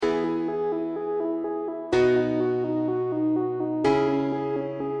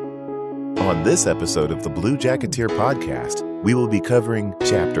On this episode of the Blue Jacketeer podcast, we will be covering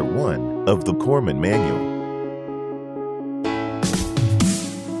Chapter 1 of the Corpsman Manual.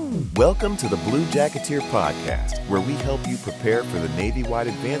 Welcome to the Blue Jacketeer podcast, where we help you prepare for the Navy-wide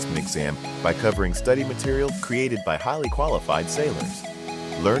advancement exam by covering study material created by highly qualified sailors.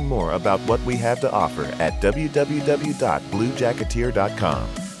 Learn more about what we have to offer at www.bluejacketeer.com.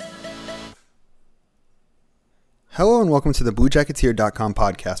 Hello and welcome to the BlueJacketeer.com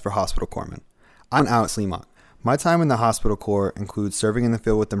podcast for Hospital Corpsman. I'm Alex Lemock. My time in the Hospital Corps includes serving in the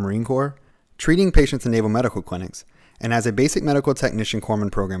field with the Marine Corps, treating patients in naval medical clinics, and as a basic medical technician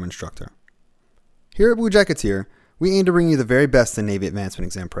Corpsman program instructor. Here at Blue Jacketeer, we aim to bring you the very best in Navy advancement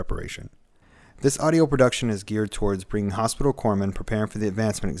exam preparation. This audio production is geared towards bringing Hospital Corpsmen preparing for the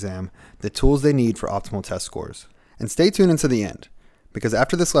advancement exam the tools they need for optimal test scores. And stay tuned until the end, because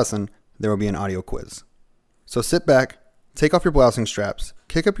after this lesson, there will be an audio quiz. So sit back, take off your blousing straps,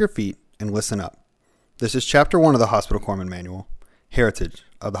 kick up your feet, and listen up. This is Chapter 1 of the Hospital Corpsman Manual, Heritage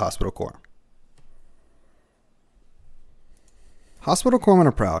of the Hospital Corps. Hospital Corpsmen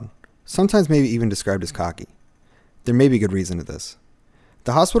are proud, sometimes maybe even described as cocky. There may be good reason to this.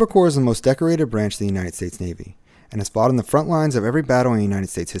 The Hospital Corps is the most decorated branch of the United States Navy, and has fought on the front lines of every battle in United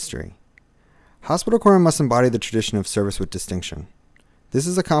States history. Hospital Corpsmen must embody the tradition of service with distinction. This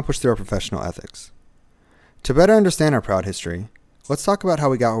is accomplished through our professional ethics. To better understand our proud history, let's talk about how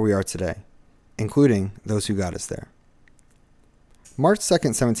we got where we are today, including those who got us there. March 2,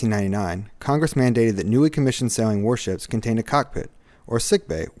 1799, Congress mandated that newly commissioned sailing warships contained a cockpit, or sick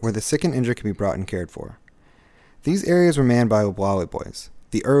bay, where the sick and injured could be brought and cared for. These areas were manned by Loblolly boys,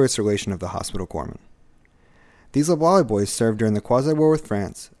 the earliest relation of the Hospital Corpsmen. These Loblolly boys served during the Quasi-War with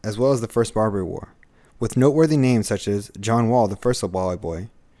France, as well as the First Barbary War, with noteworthy names such as John Wall, the first Loblolly boy,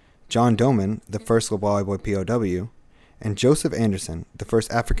 John Doman, the first Loblolly boy POW, and Joseph Anderson, the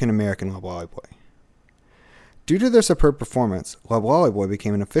first African-American Loblolly boy. Due to their superb performance, Loblolly boy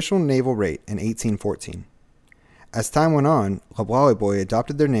became an official naval rate in 1814. As time went on, Loblolly boy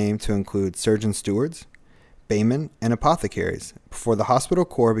adopted their name to include surgeon stewards, baymen, and apothecaries, before the Hospital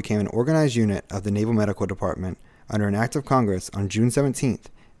Corps became an organized unit of the Naval Medical Department under an act of Congress on June 17,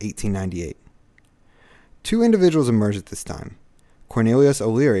 1898. Two individuals emerged at this time. Cornelius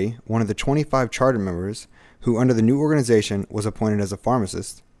O'Leary, one of the 25 charter members, who under the new organization was appointed as a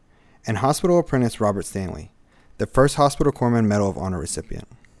pharmacist, and hospital apprentice Robert Stanley, the first Hospital Corpsman Medal of Honor recipient.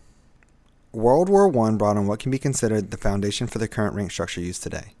 World War I brought on what can be considered the foundation for the current rank structure used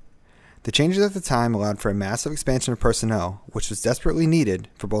today. The changes at the time allowed for a massive expansion of personnel, which was desperately needed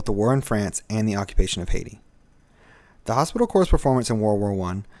for both the war in France and the occupation of Haiti. The Hospital Corps' performance in World War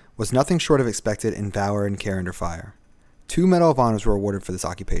I was nothing short of expected in valor and care under fire. 2 Medal of Honors were awarded for this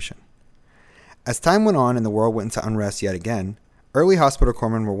occupation. As time went on and the world went into unrest yet again, early Hospital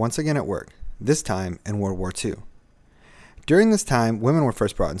Corpsmen were once again at work, this time in World War II. During this time, women were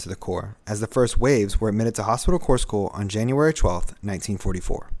first brought into the Corps, as the first waves were admitted to Hospital Corps School on January 12,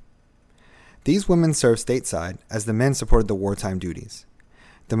 1944. These women served stateside, as the men supported the wartime duties.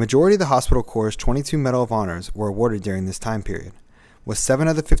 The majority of the Hospital Corps' 22 Medal of Honors were awarded during this time period, with 7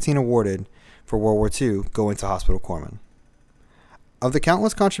 of the 15 awarded for World War II going to Hospital Corpsmen. Of the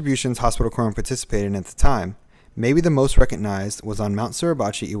countless contributions Hospital Corpsmen participated in at the time, maybe the most recognized was on Mount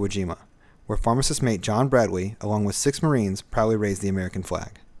Suribachi, Iwo Jima, where pharmacist mate John Bradley, along with 6 Marines, proudly raised the American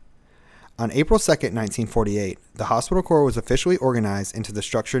flag. On April 2, 1948, the Hospital Corps was officially organized into the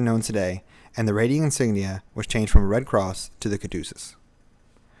structure known today, and the rating insignia was changed from a Red Cross to the Caduceus.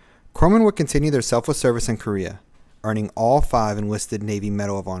 Corpsmen would continue their selfless service in Korea, earning all 5 enlisted Navy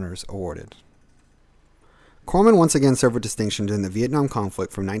Medal of Honors awarded. Corpsmen once again served with distinction during the Vietnam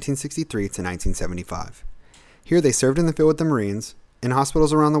conflict from 1963 to 1975. Here they served in the field with the Marines, in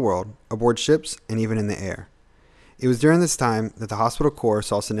hospitals around the world, aboard ships, and even in the air. It was during this time that the Hospital Corps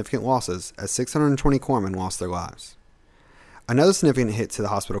saw significant losses, as 620 Corpsmen lost their lives. Another significant hit to the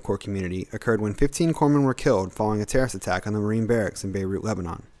Hospital Corps community occurred when 15 Corpsmen were killed following a terrorist attack on the Marine barracks in Beirut,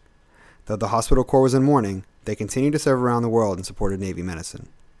 Lebanon. Though the Hospital Corps was in mourning, they continued to serve around the world and supported Navy medicine.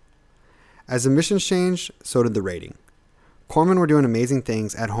 As the missions changed, so did the rating. Corpsmen were doing amazing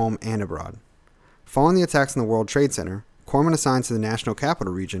things at home and abroad. Following the attacks on the World Trade Center, Corpsmen assigned to the National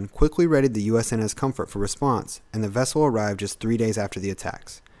Capital Region quickly readied the USNS Comfort for response, and the vessel arrived just 3 days after the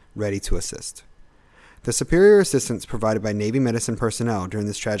attacks, ready to assist. The superior assistance provided by Navy medicine personnel during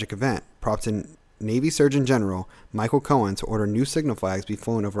this tragic event prompted Navy Surgeon General Michael Cohen to order new signal flags be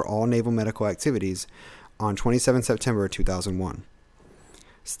flown over all naval medical activities on 27 September 2001.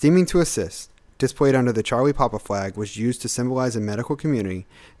 Steaming to assist, displayed under the Charlie Papa flag, was used to symbolize a medical community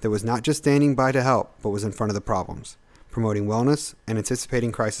that was not just standing by to help, but was in front of the problems, promoting wellness and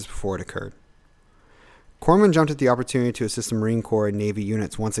anticipating crisis before it occurred. Corpsman jumped at the opportunity to assist the Marine Corps and Navy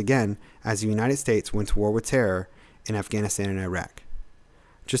units once again as the United States went to war with terror in Afghanistan and Iraq.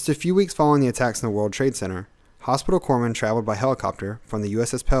 Just a few weeks following the attacks in the World Trade Center, Hospital Corpsman traveled by helicopter from the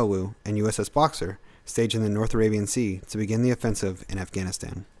USS Peleliu and USS Boxer, staged in the North Arabian Sea, to begin the offensive in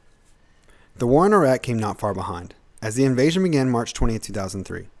Afghanistan. The war in Iraq came not far behind, as the invasion began March 20,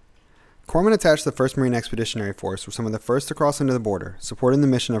 2003. Corpsman attached the 1st Marine Expeditionary Force were some of the first to cross into the border, supporting the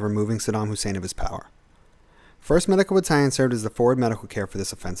mission of removing Saddam Hussein of his power. 1st Medical Battalion served as the forward medical care for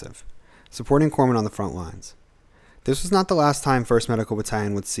this offensive, supporting Corpsman on the front lines. This was not the last time 1st Medical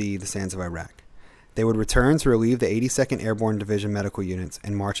Battalion would see the sands of Iraq. They would return to relieve the 82nd Airborne Division medical units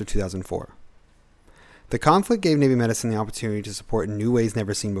in March of 2004. The conflict gave Navy medicine the opportunity to support in new ways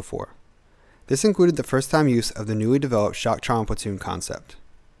never seen before. This included the first-time use of the newly developed shock trauma platoon concept.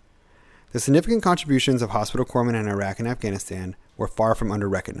 The significant contributions of Hospital Corpsman in Iraq and Afghanistan were far from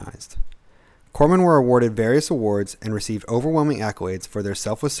under-recognized. Corpsmen were awarded various awards and received overwhelming accolades for their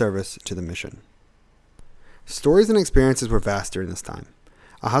selfless service to the mission. Stories and experiences were vast during this time.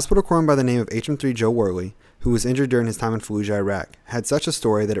 A hospital corpsman by the name of HM3 Joe Worley, who was injured during his time in Fallujah, Iraq, had such a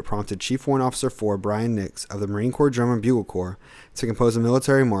story that it prompted Chief Warrant Officer 4 Brian Nix of the Marine Corps Drum and Bugle Corps to compose a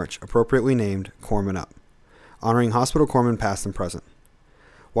military march appropriately named Corpsman Up, honoring hospital corpsmen past and present.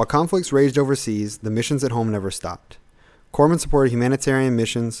 While conflicts raged overseas, the missions at home never stopped. Corpsmen supported humanitarian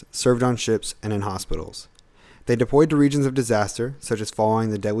missions, served on ships, and in hospitals. They deployed to regions of disaster, such as following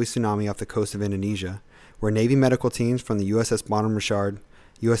the deadly tsunami off the coast of Indonesia, where Navy medical teams from the USS Bonham Richard,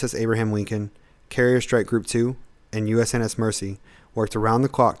 USS Abraham Lincoln, Carrier Strike Group 2, and USNS Mercy worked around the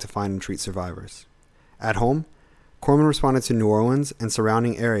clock to find and treat survivors. At home, corpsmen responded to New Orleans and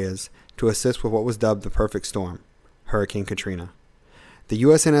surrounding areas to assist with what was dubbed the perfect storm, Hurricane Katrina. The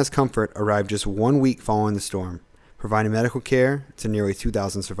USNS Comfort arrived just 1 week following the storm, providing medical care to nearly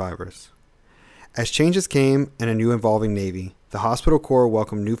 2,000 survivors. As changes came and a new evolving Navy, the Hospital Corps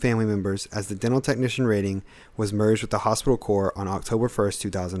welcomed new family members as the dental technician rating was merged with the Hospital Corps on October 1,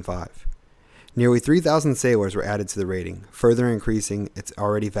 2005. Nearly 3,000 sailors were added to the rating, further increasing its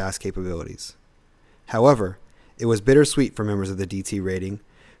already vast capabilities. However, it was bittersweet for members of the DT rating,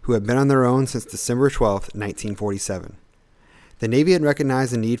 who had been on their own since December 12, 1947. The Navy had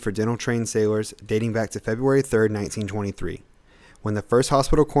recognized the need for dental-trained sailors dating back to February 3, 1923, when the first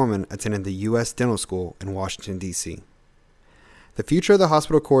hospital corpsman attended the U.S. Dental School in Washington, D.C. The future of the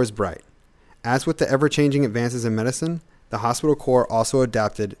Hospital Corps is bright. As with the ever-changing advances in medicine, the Hospital Corps also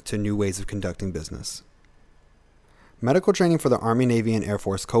adapted to new ways of conducting business. Medical training for the Army, Navy, and Air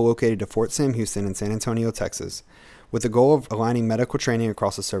Force co-located to Fort Sam Houston in San Antonio, Texas, with the goal of aligning medical training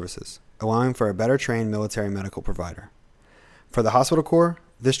across the services, allowing for a better trained military medical provider. For the Hospital Corps,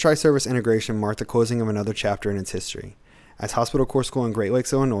 this tri-service integration marked the closing of another chapter in its history, as Hospital Corps School in Great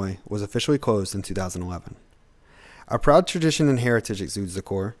Lakes, Illinois was officially closed in 2011. A proud tradition and heritage exudes the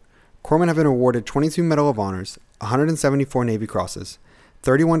Corps. Corpsmen have been awarded 22 Medal of Honors, 174 Navy Crosses,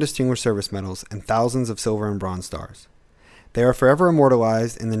 31 Distinguished Service Medals, and thousands of silver and bronze stars. They are forever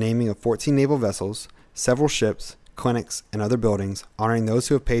immortalized in the naming of 14 naval vessels, several ships, clinics, and other buildings, honoring those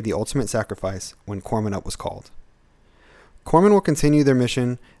who have paid the ultimate sacrifice when Corpsman Up was called. Corpsmen will continue their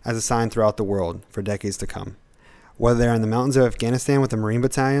mission as a sign throughout the world for decades to come, whether they are in the mountains of Afghanistan with a Marine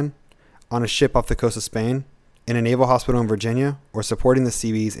Battalion, on a ship off the coast of Spain, in a naval hospital in Virginia, or supporting the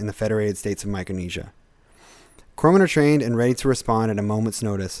Seabees in the Federated States of Micronesia. Corpsmen are trained and ready to respond at a moment's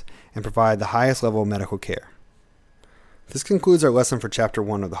notice and provide the highest level of medical care. This concludes our lesson for Chapter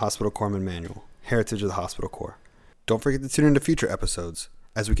 1 of the Hospital Corpsman Manual, Heritage of the Hospital Corps. Don't forget to tune into future episodes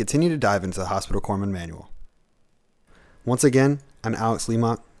as we continue to dive into the Hospital Corpsman Manual. Once again, I'm Alex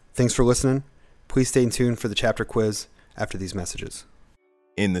Lemont. Thanks for listening. Please stay tuned for the chapter quiz after these messages.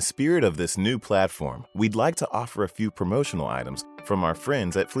 In the spirit of this new platform, we'd like to offer a few promotional items from our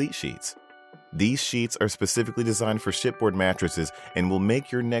friends at Fleet Sheets. These sheets are specifically designed for shipboard mattresses and will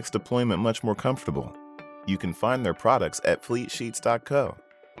make your next deployment much more comfortable. You can find their products at fleetsheets.co.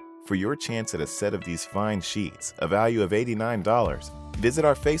 For your chance at a set of these fine sheets, a value of $89, visit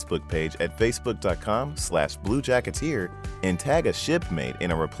our Facebook page at facebook.com/bluejacketeer and tag a shipmate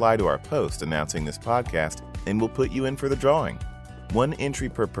in a reply to our post announcing this podcast, and we'll put you in for the drawing. 1 entry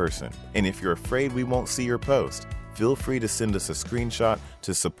per person, and if you're afraid we won't see your post, feel free to send us a screenshot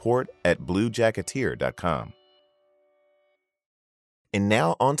to support@bluejacketeer.com. And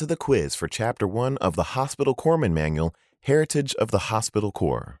now on to the quiz for Chapter 1 of the Hospital Corpsman Manual, Heritage of the Hospital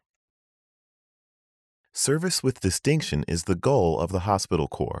Corps. Service with distinction is the goal of the Hospital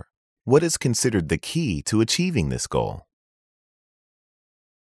Corps. What is considered the key to achieving this goal?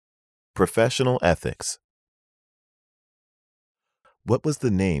 Professional ethics. What was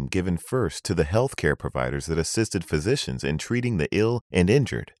the name given first to the healthcare providers that assisted physicians in treating the ill and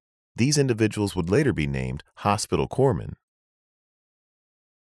injured? These individuals would later be named hospital corpsmen.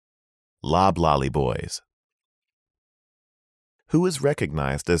 Loblolly Boys. Who is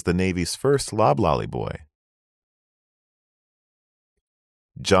recognized as the Navy's first loblolly boy?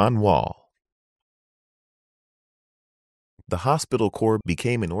 John Wall. The hospital corps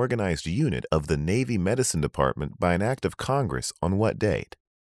became an organized unit of the Navy Medicine Department by an act of Congress on what date?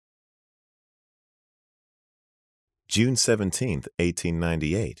 June 17,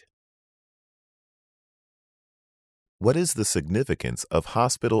 1898. What is the significance of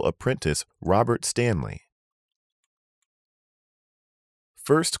hospital apprentice Robert Stanley?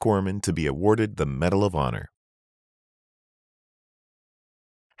 First corpsman to be awarded the Medal of Honor.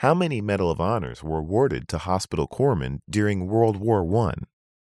 How many Medal of Honors were awarded to hospital corpsmen during World War I?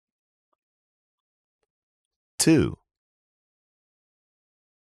 2.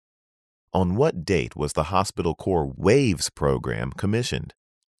 On what date was the Hospital Corps WAVES program commissioned?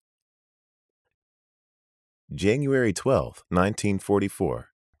 January 12, 1944.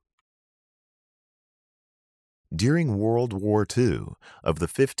 During World War II, of the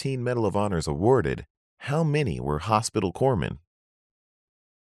 15 Medal of Honors awarded, how many were hospital corpsmen?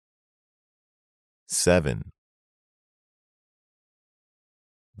 7.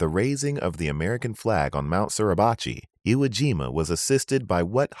 The raising of the American flag on Mount Suribachi, Iwo Jima, was assisted by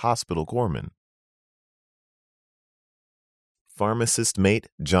what hospital corpsman? Pharmacist mate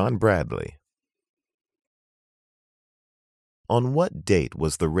John Bradley. On what date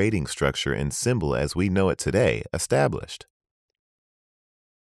was the rating structure and symbol as we know it today established?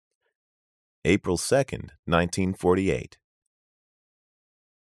 April 2, 1948.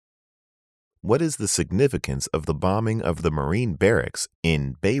 What is the significance of the bombing of the Marine barracks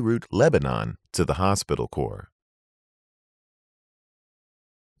in Beirut, Lebanon, to the hospital corps?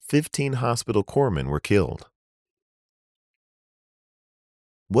 15 hospital corpsmen were killed.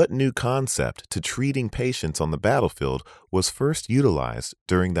 What new concept to treating patients on the battlefield was first utilized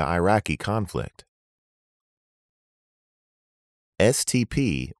during the Iraqi conflict?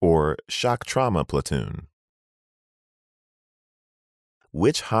 STP, or shock trauma platoon.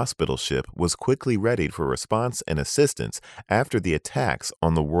 Which hospital ship was quickly readied for response and assistance after the attacks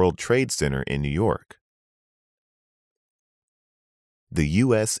on the World Trade Center in New York? The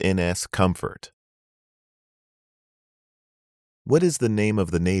USNS Comfort. What is the name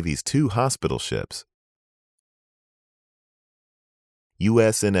of the Navy's 2 hospital ships?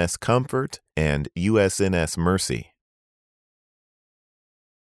 USNS Comfort and USNS Mercy.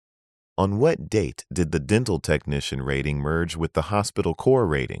 On what date did the dental technician rating merge with the hospital corps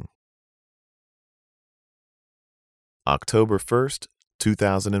rating? October 1st,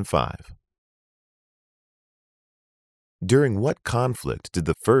 2005. During what conflict did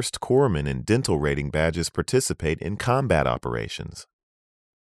the first corpsmen in dental rating badges participate in combat operations?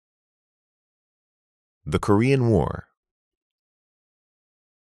 The Korean War.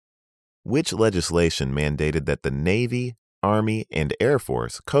 Which legislation mandated that the Navy, Army, and Air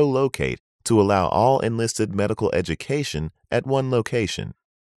Force co-locate to allow all enlisted medical education at one location?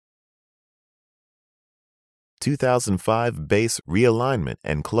 2005 Base Realignment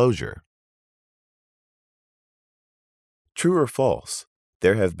and Closure. True or false?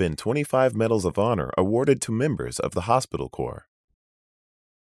 There have been 25 Medals of Honor awarded to members of the hospital corps.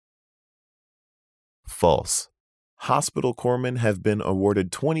 False. Hospital corpsmen have been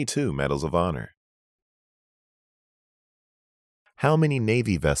awarded 22 Medals of Honor. How many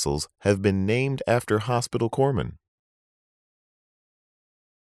Navy vessels have been named after hospital corpsmen?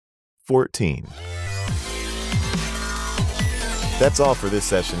 14. That's all for this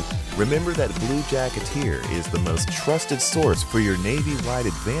session. Remember that Blue Jacketeer is the most trusted source for your Navy-wide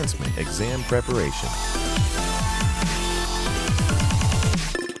advancement exam preparation.